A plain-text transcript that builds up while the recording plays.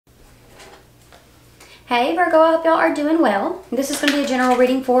Hey Virgo, I hope y'all are doing well. This is going to be a general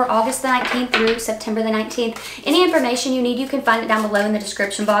reading for August the 19th through September the 19th. Any information you need, you can find it down below in the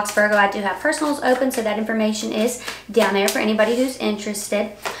description box. Virgo, I do have personals open, so that information is down there for anybody who's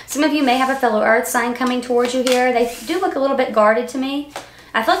interested. Some of you may have a fellow earth sign coming towards you here. They do look a little bit guarded to me.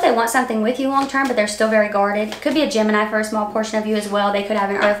 I feel like they want something with you long term, but they're still very guarded. Could be a Gemini for a small portion of you as well. They could have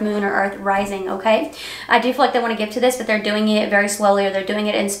an earth moon or earth rising, okay? I do feel like they want to give to this, but they're doing it very slowly, or they're doing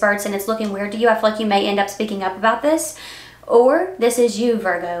it in spurts and it's looking weird to you. I feel like you may end up speaking up about this. Or this is you,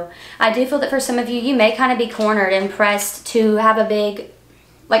 Virgo. I do feel that for some of you, you may kind of be cornered and pressed to have a big,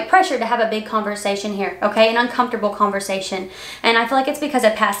 pressure to have a big conversation here, okay? An uncomfortable conversation. And I feel like it's because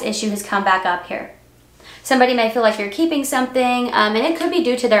a past issue has come back up here. Somebody may feel like you're keeping something, and it could be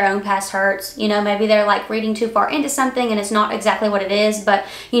due to their own past hurts. You know, maybe they're like reading too far into something and it's not exactly what it is. But,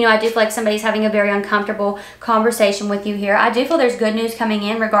 you know, I do feel like somebody's having a very uncomfortable conversation with you here. I do feel there's good news coming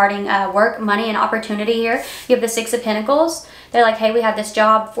in regarding work, money, and opportunity here. You have the Six of Pentacles. They're like, hey, we have this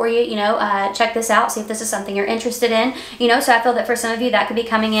job for you, check this out, see if this is something you're interested in. So I feel that for some of you, that could be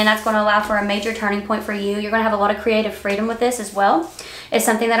coming in. That's going to allow for a major turning point for you. You're going to have a lot of creative freedom with this as well. It's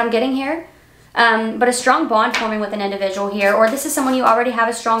something that I'm getting here. But a strong bond forming with an individual here, or this is someone you already have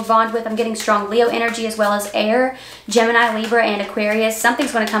a strong bond with. I'm getting strong Leo energy as well as air, Gemini, Libra, and Aquarius.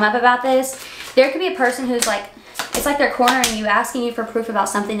 Something's going to come up about this. There could be a person who's like, it's like they're cornering you, asking you for proof about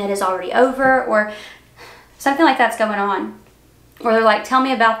something that is already over, or something like that's going on. Or they're like, tell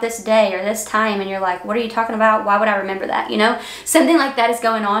me about this day or this time, and you're like, what are you talking about? Why would I remember that? Something like that is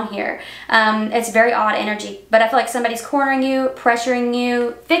going on here. It's very odd energy, but I feel like somebody's cornering you, pressuring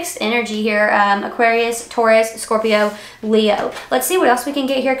you. Fixed energy here, Aquarius, Taurus, Scorpio, Leo. Let's see what else we can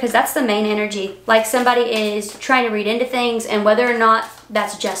get here, because that's the main energy. Like somebody is trying to read into things, and whether or not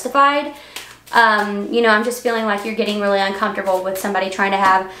that's justified, I'm just feeling like you're getting really uncomfortable with somebody trying to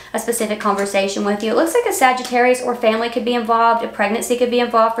have a specific conversation with you. It looks like a Sagittarius or family could be involved. A pregnancy could be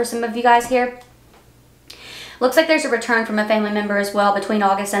involved for some of you guys here. Looks like there's a return from a family member as well between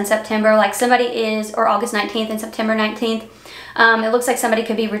August and September. Like somebody is, or August 19th and September 19th. It looks like somebody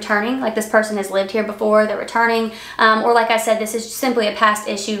could be returning, like this person has lived here before, they're returning, or like I said, this is simply a past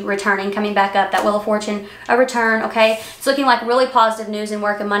issue returning, coming back up, that Wheel of Fortune, a return, okay? It's looking like really positive news in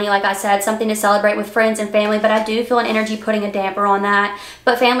work and money, like I said, something to celebrate with friends and family, but I do feel an energy putting a damper on that.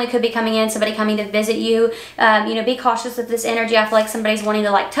 But family could be coming in, somebody coming to visit you. Be cautious with this energy. I feel like somebody's wanting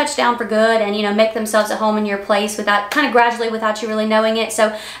to touch down for good and, make themselves at home in your place without, kind of gradually without you really knowing it.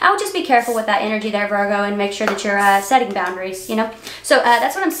 So I would just be careful with that energy there, Virgo, and make sure that you're setting boundaries. So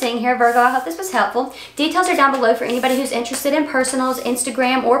that's what I'm seeing here, Virgo. I hope this was helpful. Details are down below for anybody who's interested in personals,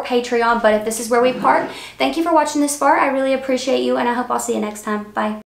 Instagram, or Patreon. But if this is where we part, thank you for watching this far. I really appreciate you, and I hope I'll see you next time. Bye.